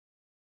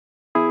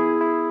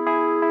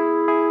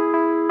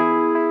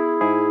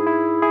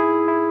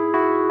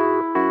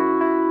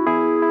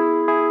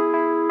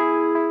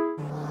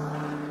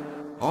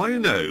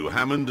know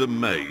Hammond and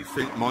May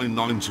think my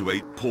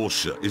 928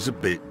 Porsche is a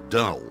bit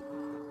dull.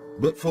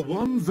 But for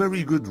one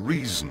very good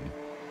reason,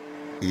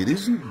 it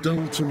isn't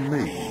dull to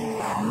me.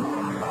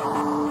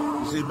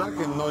 You see, back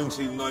in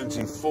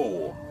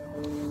 1994,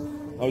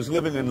 I was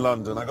living in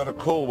London. I got a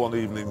call one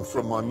evening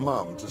from my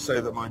mum to say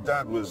that my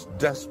dad was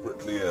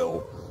desperately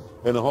ill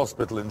in a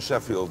hospital in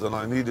Sheffield and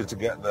I needed to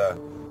get there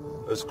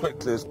as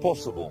quickly as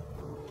possible.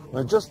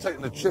 I'd just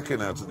taken a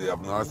chicken out of the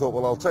oven and I thought,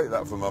 well, I'll take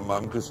that from my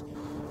mum because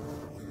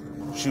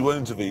she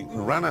won't have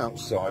eaten. Ran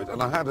outside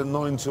and I had a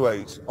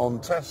 928 on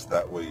test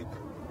that week.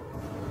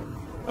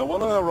 And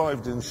when I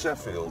arrived in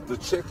Sheffield, the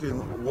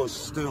chicken was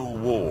still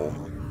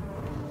warm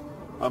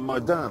and my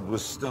dad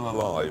was still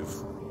alive.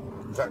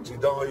 In fact, he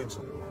died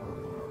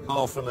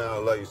half an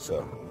hour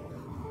later.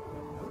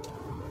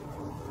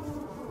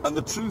 And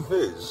the truth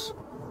is,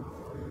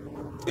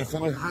 if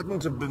I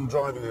hadn't have been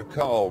driving a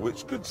car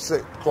which could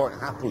sit quite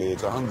happily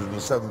at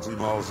 170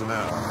 miles an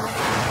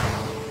hour,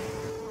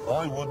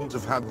 I wouldn't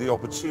have had the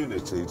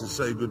opportunity to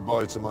say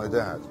goodbye to my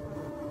dad.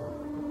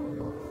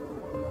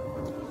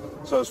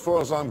 So as far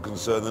as I'm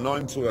concerned, the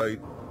 928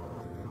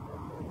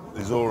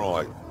 is all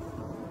right.